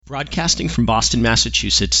Broadcasting from Boston,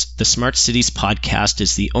 Massachusetts, the Smart Cities podcast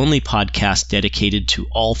is the only podcast dedicated to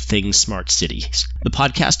all things smart cities. The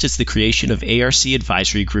podcast is the creation of ARC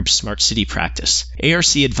Advisory Group's Smart City practice.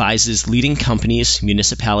 ARC advises leading companies,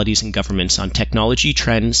 municipalities, and governments on technology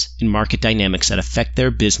trends and market dynamics that affect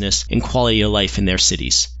their business and quality of life in their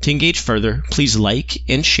cities. To engage further, please like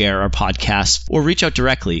and share our podcast or reach out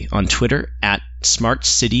directly on Twitter at Smart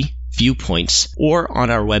City Viewpoints or on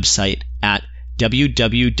our website at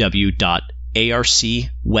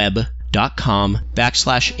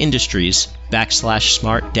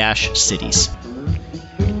www.arcweb.com/industries/smart-cities.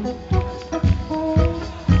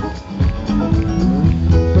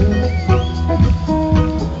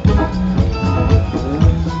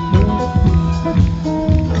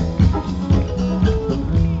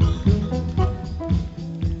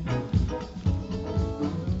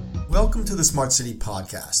 Welcome to the Smart City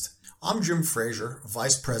Podcast. I'm Jim Frazer,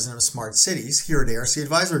 Vice President of Smart Cities here at ARC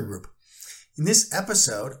Advisory Group. In this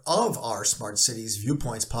episode of our Smart Cities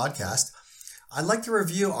Viewpoints podcast, I'd like to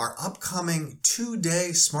review our upcoming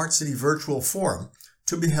two-day Smart City Virtual Forum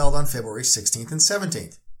to be held on February 16th and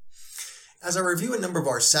 17th. As I review a number of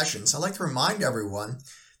our sessions, I'd like to remind everyone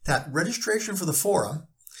that registration for the forum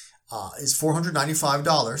is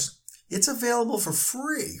 $495. It's available for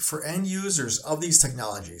free for end users of these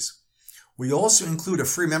technologies. We also include a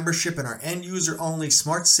free membership in our end-user-only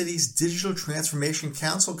Smart Cities Digital Transformation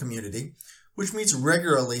Council community, which meets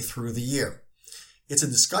regularly through the year. It's a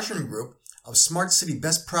discussion group of Smart City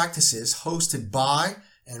best practices hosted by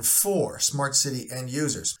and for Smart City end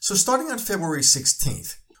users. So starting on February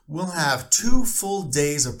 16th, we'll have 2 full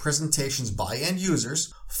days of presentations by end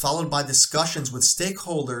users, followed by discussions with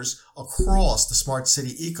stakeholders across the Smart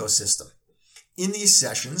City ecosystem. In these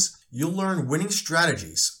sessions, you'll learn winning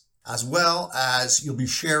strategies, as well as you'll be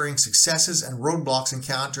sharing successes and roadblocks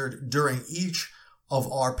encountered during each of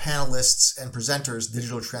our panelists' and presenters'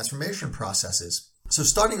 digital transformation processes. So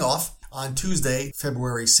starting off on Tuesday,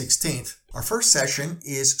 February 16th, our first session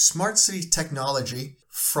is Smart City Technology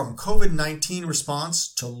from COVID-19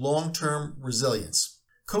 Response to Long-Term Resilience.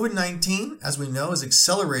 COVID-19, as we know, is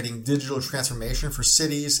accelerating digital transformation for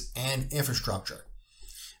cities and infrastructure.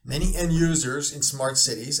 Many end users in smart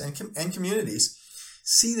cities and communities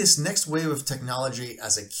see this next wave of technology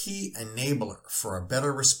as a key enabler for a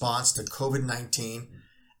better response to COVID-19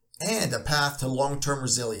 and a path to long-term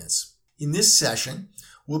resilience. In this session,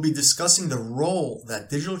 we'll be discussing the role that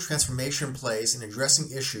digital transformation plays in addressing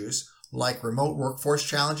issues like remote workforce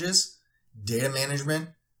challenges, data management,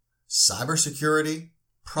 cybersecurity,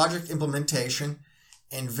 project implementation,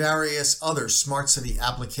 and various other smart city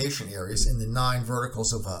application areas in the 9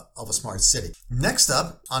 verticals of a smart city. Next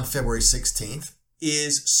up, on February 16th,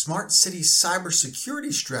 is Smart City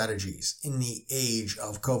cybersecurity strategies in the age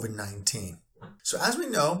of COVID-19. So as we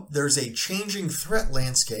know, there's a changing threat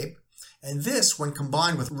landscape, and this, when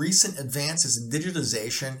combined with recent advances in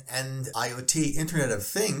digitization and IoT, Internet of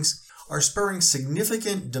Things, are spurring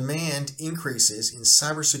significant demand increases in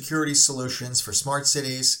cybersecurity solutions for smart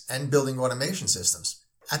cities and building automation systems.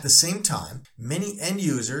 At the same time, many end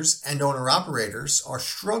users and owner-operators are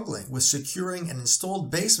struggling with securing an installed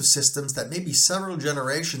base of systems that may be several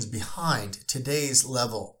generations behind today's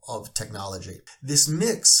level of technology. This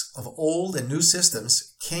mix of old and new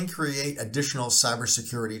systems can create additional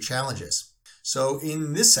cybersecurity challenges. So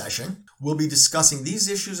in this session, we'll be discussing these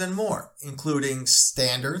issues and more, including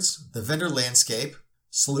standards, the vendor landscape,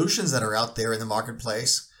 solutions that are out there in the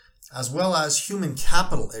marketplace, as well as human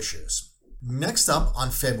capital issues. Next up, on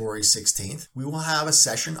February 16th, we will have a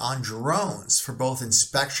session on drones for both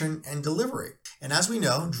inspection and delivery. And as we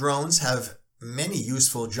know, drones have many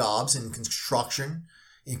useful jobs in construction,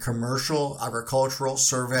 in commercial, agricultural,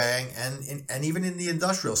 surveying, and even in the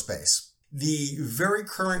industrial space. The very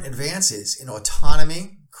current advances in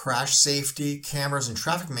autonomy, crash safety, cameras, and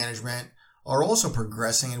traffic management are also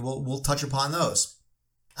progressing, and we'll touch upon those.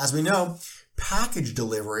 As we know, package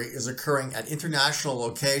delivery is occurring at international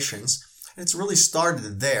locations. It's really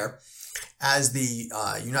started there as the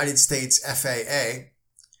United States FAA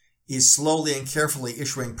is slowly and carefully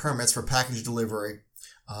issuing permits for package delivery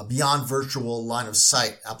beyond virtual line of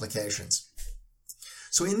sight applications.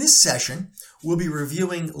 So in this session, we'll be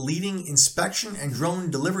reviewing leading inspection and drone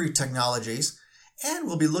delivery technologies, and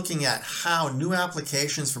we'll be looking at how new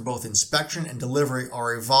applications for both inspection and delivery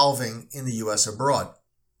are evolving in the U.S. abroad.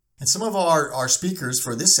 And some of our speakers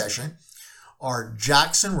for this session are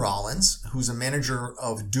Jackson Rollins, who's a manager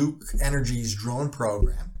of Duke Energy's drone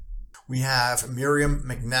program. We have Miriam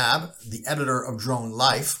McNabb, the editor of Drone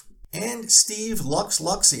Life, and Steve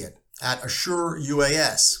Luxian at Assure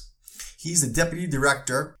UAS. He's the Deputy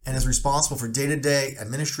Director and is responsible for day-to-day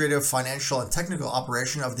administrative, financial, and technical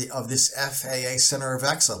operation of this FAA Center of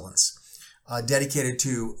Excellence, dedicated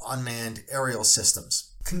to unmanned aerial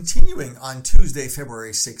systems. Continuing on Tuesday,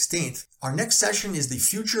 February 16th, our next session is the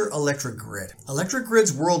Future Electric Grid. Electric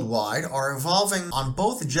grids worldwide are evolving on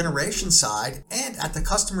both the generation side and at the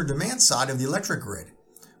customer demand side of the electric grid,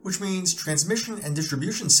 which means transmission and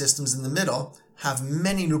distribution systems in the middle have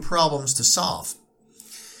many new problems to solve.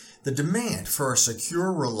 The demand for a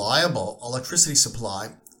secure, reliable electricity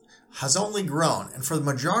supply has only grown, and for the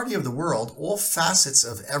majority of the world, all facets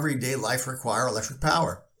of everyday life require electric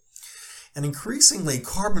power. An increasingly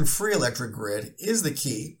carbon-free electric grid is the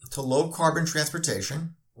key to low-carbon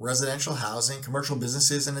transportation, residential housing, commercial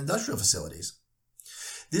businesses, and industrial facilities.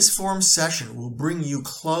 This forum session will bring you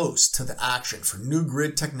close to the action for new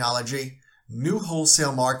grid technology, new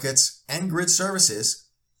wholesale markets, and grid services,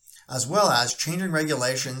 as well as changing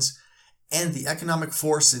regulations and the economic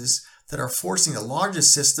forces that are forcing the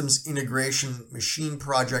largest systems integration machine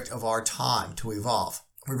project of our time to evolve.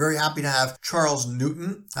 We're very happy to have Charles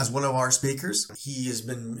Newton as one of our speakers. He has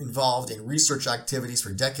been involved in research activities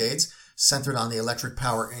for decades, centered on the electric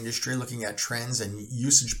power industry, looking at trends and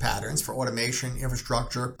usage patterns for automation,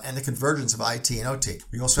 infrastructure, and the convergence of IT and OT.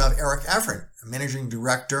 We also have Eric Efron, Managing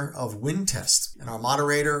Director of Windtest, and our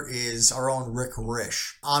moderator is our own Rick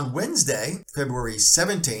Risch. On Wednesday, February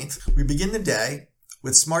 17th, we begin the day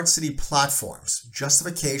with Smart City Platforms,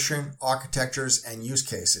 Justification, Architectures, and Use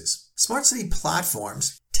Cases. Smart City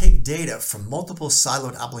Platforms take data from multiple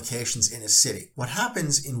siloed applications in a city. What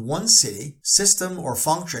happens in one city, system, or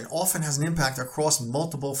function often has an impact across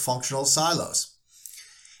multiple functional silos.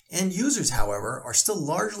 End users, however, are still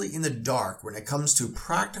largely in the dark when it comes to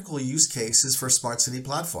practical use cases for Smart City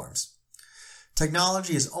Platforms.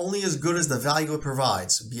 Technology is only as good as the value it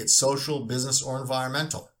provides, be it social, business, or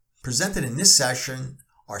environmental. Presented in this session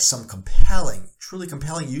are some truly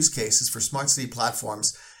compelling use cases for Smart City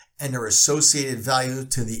Platforms and their associated value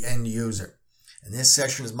to the end user. And this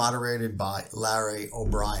session is moderated by Larry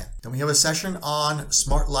O'Brien. Then we have a session on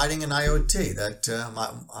smart lighting and IoT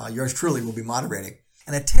that yours truly will be moderating.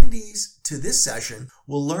 And attendees to this session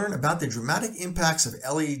will learn about the dramatic impacts of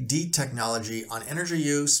LED technology on energy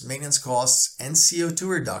use, maintenance costs, and CO2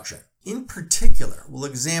 reduction. In particular, we'll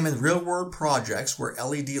examine real-world projects where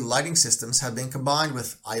LED lighting systems have been combined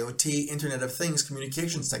with IoT, Internet of Things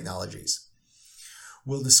communications technologies.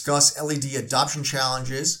 We'll discuss LED adoption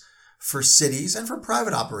challenges for cities and for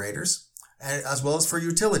private operators, as well as for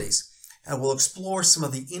utilities. And we'll explore some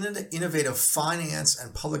of the innovative finance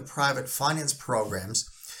and public-private finance programs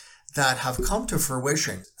that have come to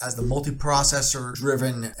fruition as the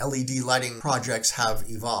multiprocessor-driven LED lighting projects have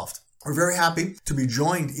evolved. We're very happy to be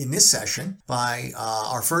joined in this session by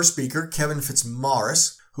our first speaker, Kevin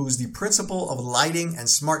Fitzmaurice, who's the Principal of Lighting and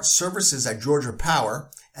Smart Services at Georgia Power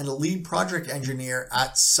and a lead project engineer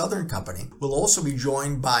at Southern Company. We'll also be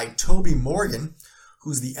joined by Toby Morgan,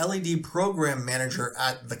 who's the LED program manager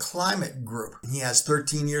at the Climate Group. He has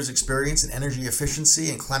 13 years experience in energy efficiency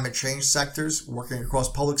and climate change sectors, working across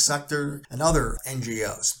public sector and other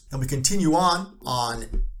NGOs. And we continue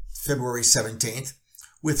on February 17th,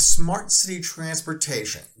 with Smart City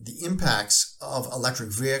Transportation, the impacts of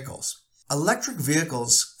electric vehicles. Electric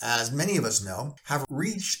vehicles, as many of us know, have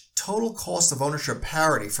reached total cost of ownership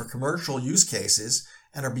parity for commercial use cases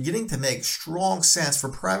and are beginning to make strong sense for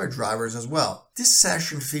private drivers as well. This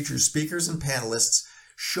session features speakers and panelists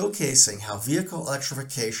showcasing how vehicle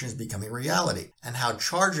electrification is becoming reality and how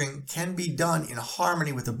charging can be done in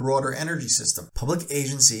harmony with the broader energy system. Public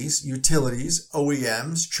agencies, utilities,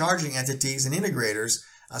 OEMs, charging entities, and integrators,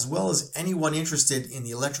 as well as anyone interested in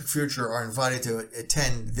the electric future, are invited to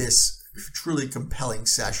attend this truly compelling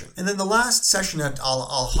session. And then the last session that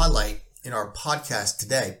I'll highlight in our podcast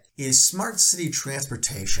today is Smart City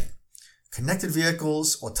Transportation. Connected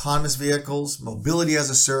vehicles, autonomous vehicles, mobility as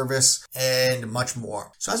a service, and much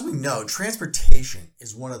more. So as we know, transportation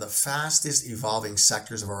is one of the fastest evolving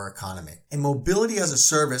sectors of our economy. A mobility as a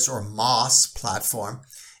service, or MaaS platform,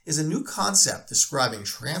 is a new concept describing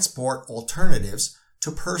transport alternatives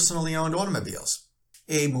to personally owned automobiles.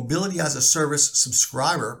 A mobility as a service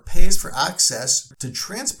subscriber pays for access to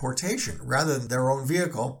transportation rather than their own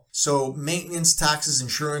vehicle, so maintenance, taxes,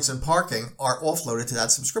 insurance, and parking are offloaded to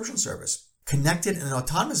that subscription service. Connected and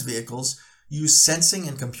autonomous vehicles use sensing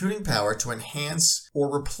and computing power to enhance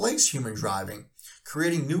or replace human driving,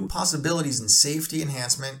 creating new possibilities in safety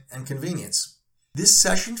enhancement and convenience. This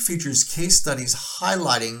session features case studies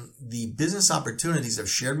highlighting the business opportunities of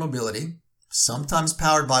shared mobility, sometimes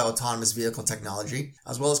powered by autonomous vehicle technology,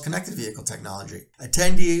 as well as connected vehicle technology.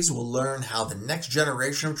 Attendees will learn how the next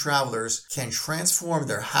generation of travelers can transform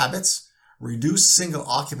their habits, reduce single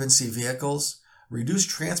occupancy vehicles, reduce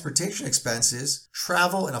transportation expenses,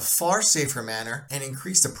 travel in a far safer manner, and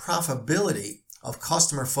increase the profitability of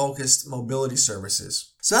customer-focused mobility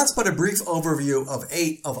services. So that's but a brief overview of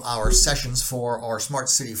 8 of our sessions for our Smart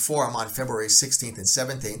City Forum on February 16th and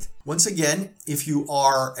 17th. Once again, if you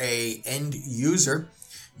are an end user,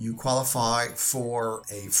 you qualify for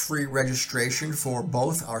a free registration for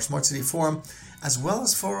both our Smart City Forum as well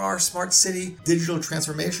as for our Smart City Digital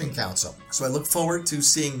Transformation Council. So I look forward to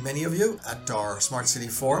seeing many of you at our Smart City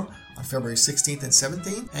Forum on February 16th and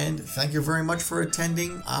 17th. And thank you very much for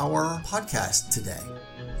attending our podcast today.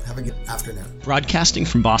 Have a good afternoon. Broadcasting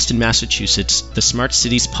from Boston, Massachusetts, the Smart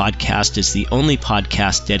Cities podcast is the only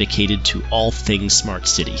podcast dedicated to all things smart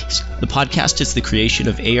cities. The podcast is the creation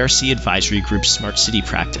of ARC Advisory Group's Smart City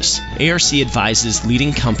practice. ARC advises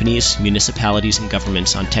leading companies, municipalities, and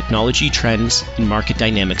governments on technology trends and market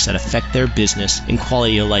dynamics that affect their business and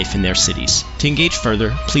quality of life in their cities. To engage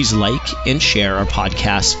further, please like and share our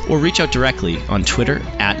podcast or reach out directly on Twitter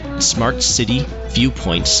at Smart City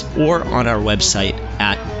Viewpoints or on our website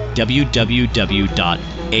at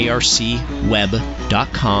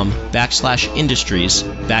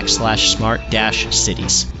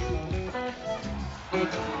www.arcweb.com/industries/smart-cities.